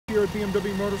Here at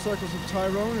BMW Motorcycles of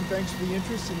Tyrone, and thanks for the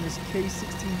interest in this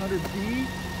K1600B.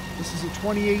 This is a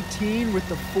 2018 with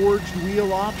the forged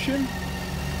wheel option.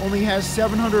 Only has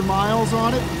 700 miles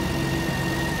on it.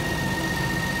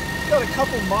 It's got a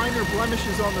couple minor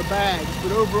blemishes on the bags,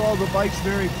 but overall the bike's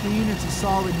very clean. It's a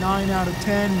solid 9 out of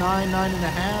 10,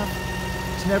 9.5.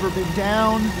 It's never been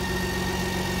down.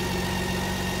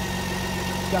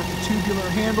 It's got the tubular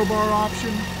handlebar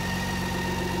option.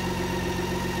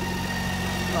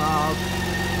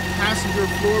 Passenger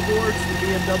floorboards, the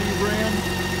BMW brand.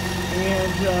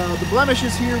 And the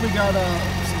blemishes here, we got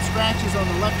some scratches on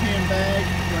the left-hand bag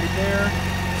right there.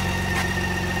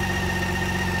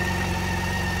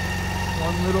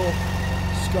 One little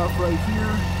scuff right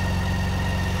here.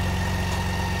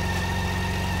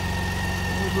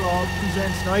 Overall, it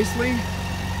presents nicely.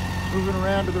 Moving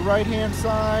around to the right-hand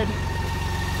side.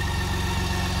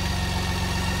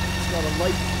 It's got a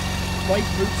light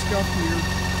boot scuff here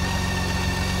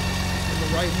in the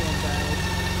right-hand bag.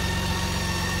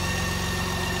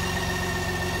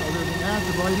 Other than that,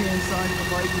 the right-hand side of the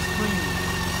bike is clean.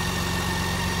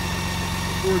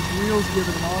 Forged wheels give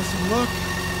it an awesome look.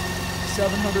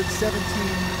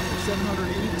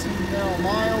 718 now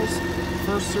miles.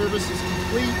 First service is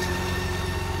complete.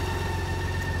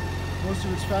 Most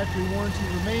of its factory warranty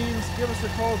remains. Give us a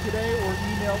call today or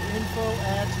email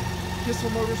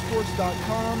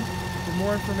info@kisselmotorsports.com for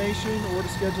more information or to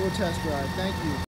schedule a test drive. Thank you.